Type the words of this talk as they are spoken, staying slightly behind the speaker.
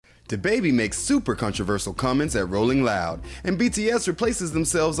DaBaby makes super controversial comments at Rolling Loud, and BTS replaces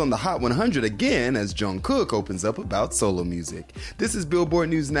themselves on the Hot 100 again as Jungkook opens up about solo music. This is Billboard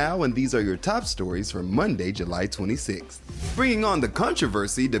News Now, and these are your top stories for Monday, July 26th. Bringing on the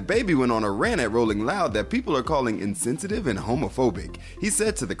controversy, DaBaby went on a rant at Rolling Loud that people are calling insensitive and homophobic. He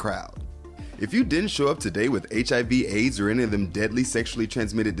said to the crowd, "If you didn't show up today with HIV, AIDS, or any of them deadly sexually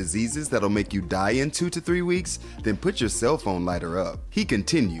transmitted diseases that'll make you die in 2 to 3 weeks, then put your cell phone lighter up." He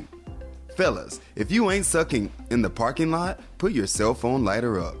continued, "Fellas, if you ain't sucking in the parking lot, put your cell phone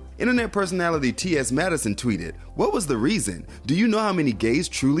lighter up." Internet personality T.S. Madison tweeted, "What was the reason? Do you know how many gays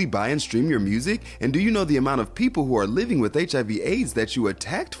truly buy and stream your music? And do you know the amount of people who are living with HIV AIDS that you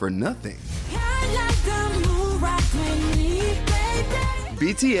attacked for nothing?"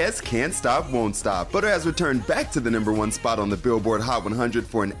 BTS Can't Stop, Won't Stop. Butter has returned back to the #1 spot on the Billboard Hot 100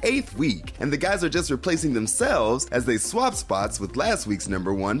 for an 8th week, and the guys are just replacing themselves as they swap spots with last week's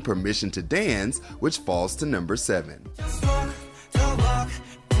 #1, Permission to Dance, which falls to #7.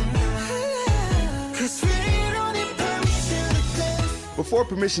 Before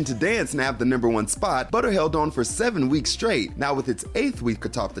Permission to Dance nabbed the #1 spot, Butter held on for 7 weeks straight. Now with its 8th week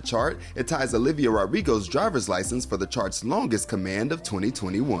atop the chart, it ties Olivia Rodrigo's driver's license for the chart's longest command of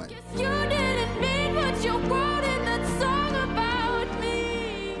 2021.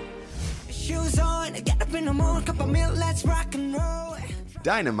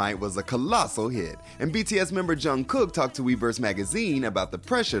 Dynamite was a colossal hit, and BTS member Jungkook talked to Weverse magazine about the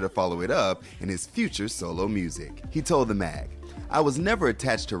pressure to follow it up in his future solo music. He told the mag, "I was never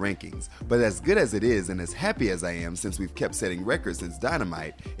attached to rankings, but as good as it is and as happy as I am since we've kept setting records since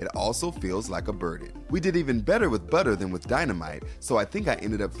Dynamite, it also feels like a burden. We did even better with Butter than with Dynamite, so I think I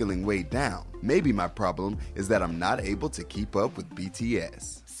ended up feeling weighed down. Maybe my problem is that I'm not able to keep up with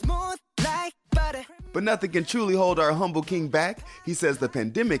BTS." Smooth like butter. But nothing can truly hold our humble king back. He says the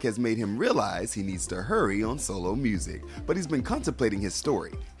pandemic has made him realize he needs to hurry on solo music, but he's been contemplating his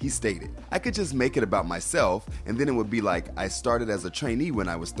story. He stated, "I could just make it about myself, and then it would be like I started as a trainee when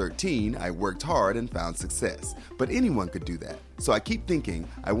I was 13, I worked hard and found success. But anyone could do that. So I keep thinking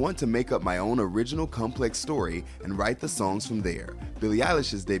I want to make up my own original complex story and write the songs from there. Billie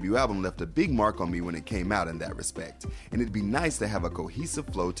Eilish's debut album left a big mark on me when it came out in that respect, and it'd be nice to have a cohesive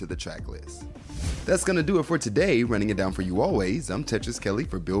flow to the track list." That's gonna do it for today. Running it down for you always, I'm Tetris Kelly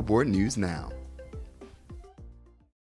for Billboard News Now.